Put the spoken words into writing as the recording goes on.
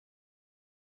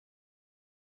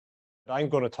I'm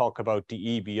going to talk about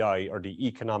the EBI, or the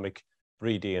Economic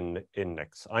Breeding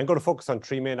Index. I'm going to focus on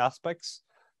three main aspects.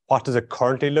 What does it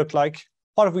currently look like?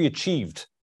 What have we achieved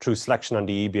through selection on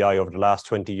the EBI over the last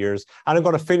 20 years? And I'm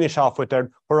going to finish off with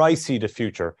where I see the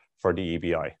future for the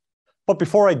EBI. But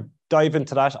before I dive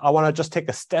into that, I want to just take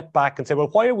a step back and say, well,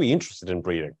 why are we interested in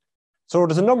breeding? So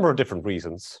there's a number of different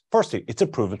reasons. Firstly, it's a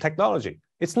proven technology.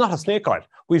 It's not a snake oil.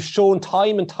 We've shown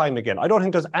time and time again. I don't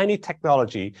think there's any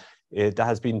technology that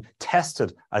has been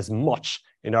tested as much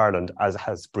in Ireland as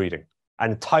has breeding.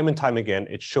 And time again,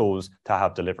 it shows to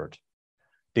have delivered.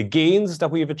 The gains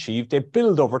that we have achieved, they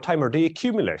build over time, or they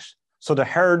accumulate. So the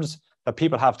herds that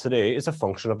people have today is a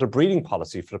function of the breeding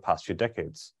policy for the past few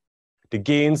decades. The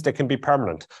gains, they can be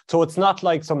permanent. So it's not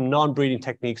like some non-breeding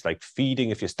techniques like feeding.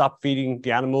 If you stop feeding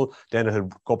the animal, then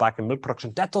it'll go back in milk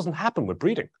production. That doesn't happen with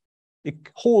breeding. It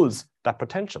holds that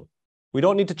potential. We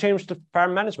don't need to change the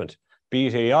farm management, be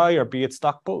it AI or be it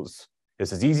stock bulls.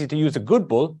 It's as easy to use a good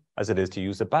bull as it is to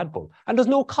use a bad bull. And there's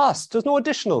no cost. There's no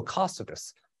additional cost to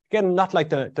this. Again, not like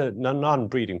the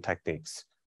non-breeding techniques.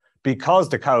 Because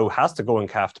the cow has to go in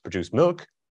calf to produce milk,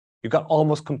 you've got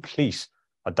almost complete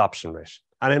adoption rate.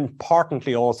 And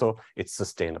importantly also, it's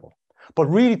sustainable. But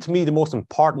really, to me, the most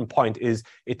important point is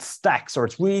it stacks, or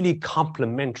it's really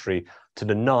complementary to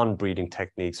the non-breeding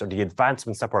techniques or the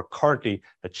advancements that we're currently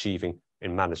achieving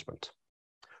in management.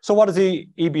 So what does the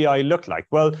EBI look like?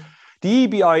 Well, the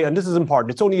EBI, and this is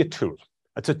important, it's only a tool.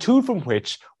 It's a tool from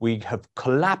which we have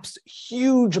collapsed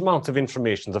huge amounts of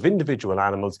information of individual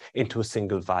animals into a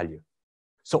single value.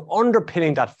 So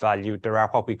underpinning that value, there are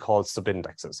what we call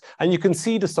subindexes. And you can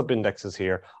see the subindexes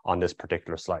here on this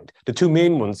particular slide. The two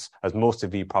main ones, as most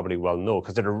of you probably well know,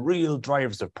 because they're the real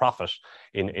drivers of profit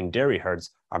in dairy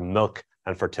herds, are milk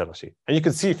and fertility. And you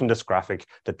can see from this graphic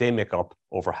that they make up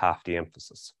over half the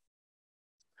emphasis.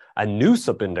 A new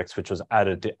subindex, which was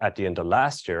added at the end of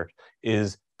last year,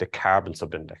 is the carbon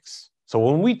subindex. So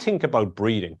when we think about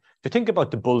breeding, if you think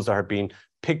about the bulls that are being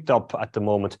picked up at the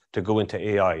moment to go into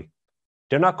AI,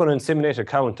 they're not going to inseminate a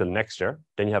cow until next year.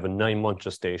 Then you have a 9-month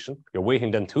gestation. You're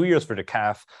waiting then 2 years for the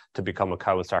calf to become a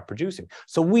cow and start producing.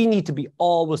 So we need to be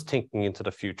always thinking into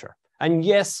the future. And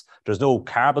yes, there's no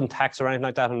carbon tax or anything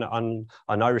like that on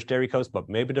Irish dairy cows, but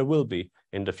maybe there will be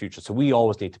in the future. So we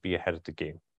always need to be ahead of the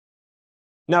game.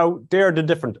 Now, there are the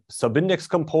different subindex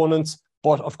components,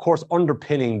 but of course,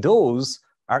 underpinning those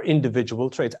are individual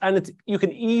traits. And you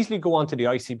can easily go onto the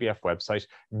ICBF website,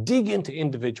 dig into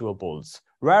individual bulls.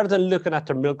 Rather than looking at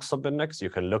their milk subindex, you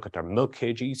can look at their milk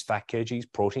kgs, fat kgs,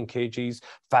 protein kgs,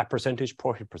 fat percentage,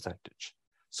 protein percentage.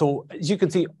 So as you can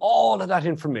see, all of that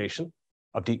information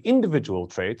of the individual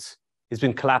traits has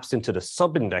been collapsed into the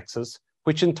subindexes,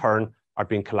 which in turn are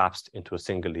being collapsed into a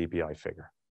single EBI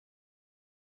figure.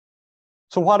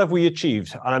 So what have we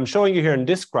achieved? And I'm showing you here in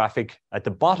this graphic, at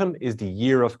the bottom is the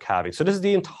year of calving. So this is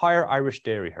the entire Irish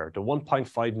dairy herd, the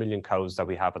 1.5 million cows that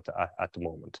we have at the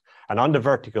moment. And on the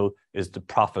vertical is the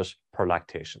profit per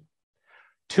lactation.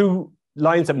 Two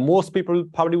lines that most people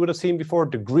probably would have seen before.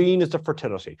 The green is the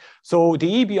fertility. So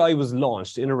the EBI was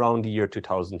launched in around the year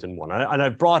 2001. And I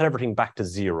brought everything back to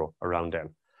zero around then.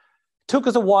 It took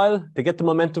us a while to get the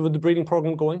momentum of the breeding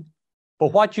program going.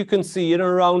 But what you can see in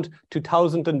around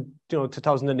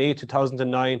 2008,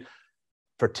 2009,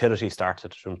 fertility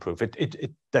started to improve.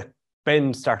 The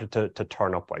bend started to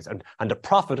turn upwards, and the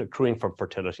profit accruing from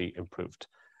fertility improved.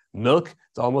 Milk,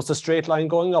 it's almost a straight line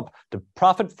going up. The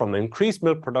profit from increased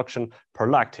milk production per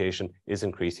lactation is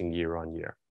increasing year on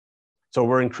year. So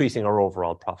we're increasing our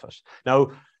overall profit. Now,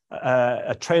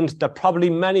 a trend that probably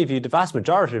many of you, the vast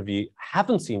majority of you,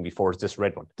 haven't seen before is this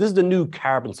red one. This is the new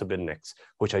carbon subindex,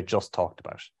 which I just talked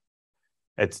about.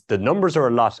 The numbers are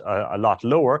a lot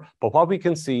lower, but what we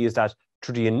can see is that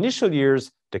through the initial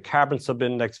years, the carbon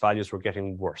subindex values were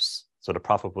getting worse. So the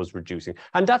profit was reducing.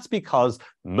 And that's because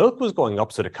milk was going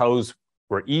up, so the cows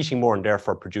were eating more and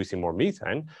therefore producing more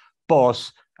methane,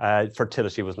 but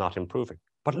fertility was not improving.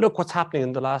 But look what's happening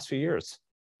in the last few years.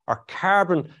 Our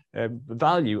carbon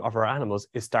value of our animals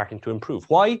is starting to improve.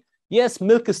 Why? Yes,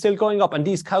 milk is still going up and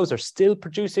these cows are still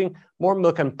producing more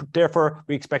milk, and therefore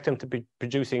we expect them to be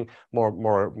producing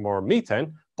more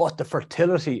methane, but the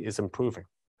fertility is improving.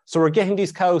 So we're getting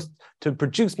these cows to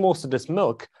produce most of this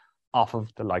milk off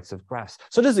of the likes of grass.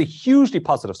 So this is a hugely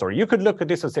positive story. You could look at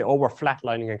this and say, oh, we're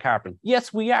flatlining in carbon.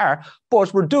 Yes, we are,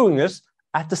 but we're doing it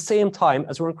at the same time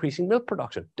as we're increasing milk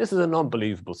production. This is an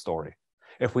unbelievable story.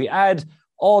 If we add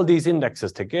all these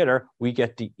indexes together, we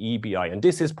get the EBI, and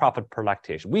this is profit per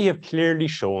lactation. We have clearly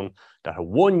shown that a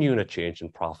 1 unit change in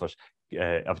profit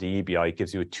of the EBI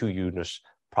gives you a 2 unit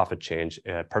profit change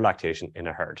per lactation in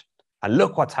a herd. And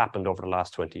look what's happened over the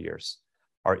last 20 years.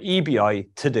 Our EBI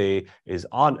today is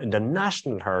in the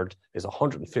national herd is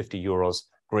 150 euros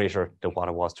greater than what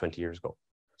it was 20 years ago.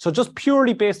 So just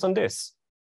purely based on this,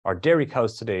 our dairy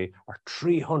cows today are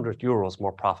 300 euros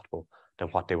more profitable than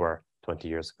what they were 20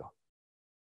 years ago.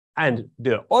 And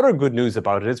the other good news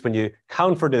about it is when you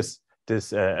count for this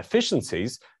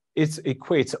efficiencies, it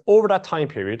equates over that time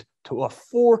period to a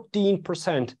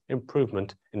 14%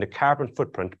 improvement in the carbon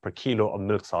footprint per kilo of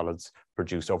milk solids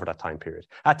produced over that time period,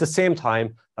 at the same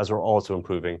time as we're also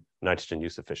improving nitrogen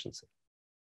use efficiency.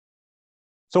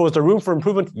 So is there room for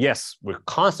improvement? Yes, we're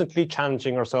constantly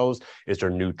challenging ourselves. Is there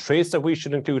new traits that we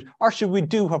should include, or should we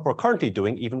do what we're currently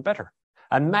doing even better?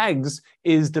 And MAGS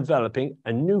is developing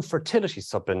a new fertility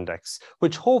subindex,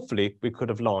 which hopefully we could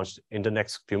have launched in the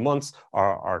next few months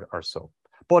or so.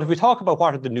 But if we talk about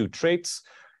what are the new traits,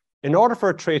 in order for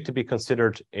a trait to be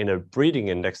considered in a breeding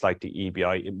index like the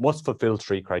EBI, it must fulfill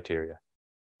 3 criteria.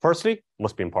 Firstly, it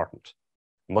must be important.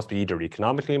 It must be either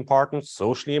economically important,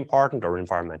 socially important, or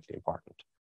environmentally important.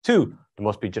 2, there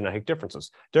must be genetic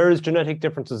differences. There is genetic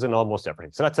differences in almost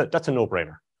everything. So that's a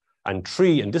no-brainer. And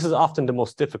 3, and this is often the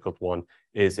most difficult one,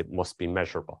 is it must be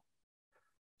measurable.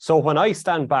 So when I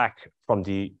stand back from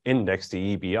the index,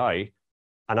 the EBI,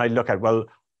 and I look at, well,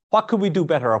 what could we do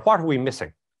better or what are we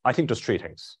missing? I think there's 3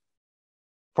 things.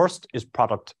 First is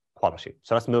product quality.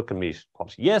 So that's milk and meat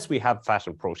quality. Yes, we have fat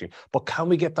and protein, but can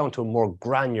we get down to a more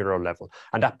granular level?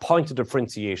 And that point of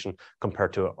differentiation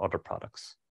compared to other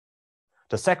products.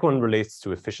 The second one relates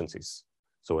to efficiencies.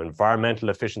 So environmental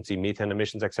efficiency, methane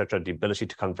emissions, etc., the ability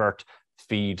to convert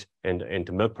feed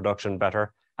into milk production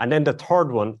better. And then the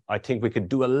third one, I think we could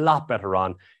do a lot better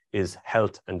on, is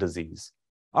health and disease.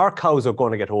 Our cows are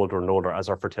going to get older and older as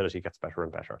our fertility gets better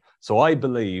and better. So I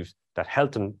believe that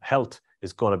health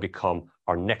is going to become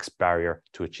our next barrier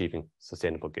to achieving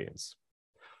sustainable gains.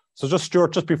 So just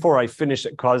Stuart, just before I finish,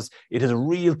 because it is a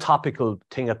real topical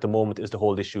thing at the moment, is the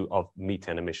whole issue of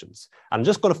methane emissions. And I'm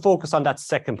just going to focus on that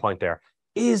second point there.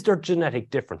 Is there genetic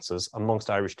differences amongst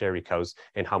Irish dairy cows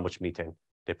in how much methane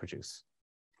they produce?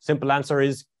 Simple answer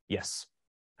is yes.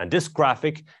 And this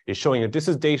graphic is showing you, this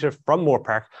is data from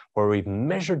Moorpark, where we've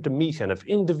measured the methane of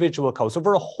individual cows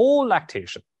over a whole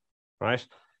lactation, right,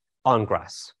 on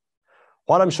grass.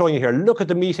 What I'm showing you here, look at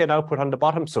the methane output on the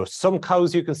bottom. So some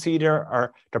cows you can see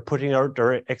there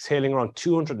they're exhaling around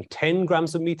 210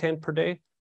 grams of methane per day,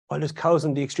 while there's cows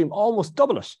in the extreme almost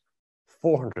double it,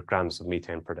 400 grams of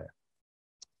methane per day.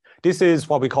 This is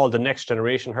what we call the next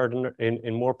generation herd in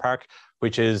Moorpark,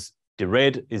 which is the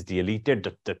red is the elite, they're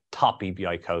the top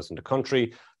EBI cows in the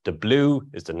country. The blue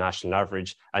is the national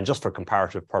average. And just for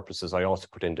comparative purposes, I also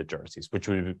put in the Jerseys, which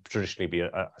would traditionally be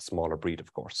a smaller breed,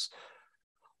 of course.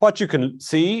 What you can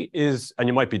see is, and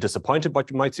you might be disappointed,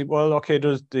 but you might see, well, okay,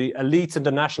 there's the elites and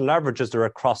the national averages, they're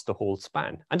across the whole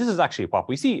span. And this is actually what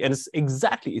we see. And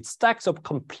it stacks up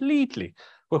completely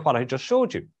with what I just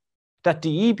showed you. That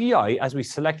the EBI, as we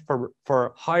select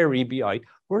for higher EBI,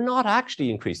 we're not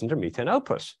actually increasing their methane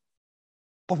output,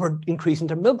 but we're increasing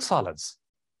their milk solids.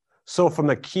 So from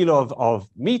a kilo of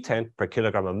methane per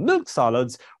kilogram of milk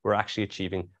solids, we're actually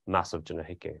achieving massive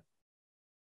genetic gain.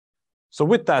 So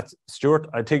with that, Stuart,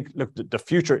 I think, look, the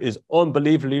future is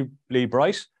unbelievably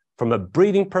bright. From a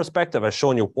breeding perspective, I've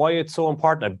shown you why it's so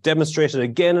important. I've demonstrated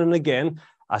again and again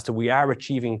as to we are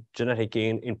achieving genetic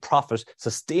gain in profit,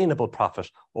 sustainable profit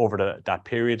over that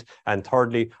period. And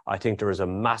thirdly, I think there is a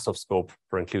massive scope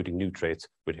for including new traits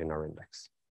within our index.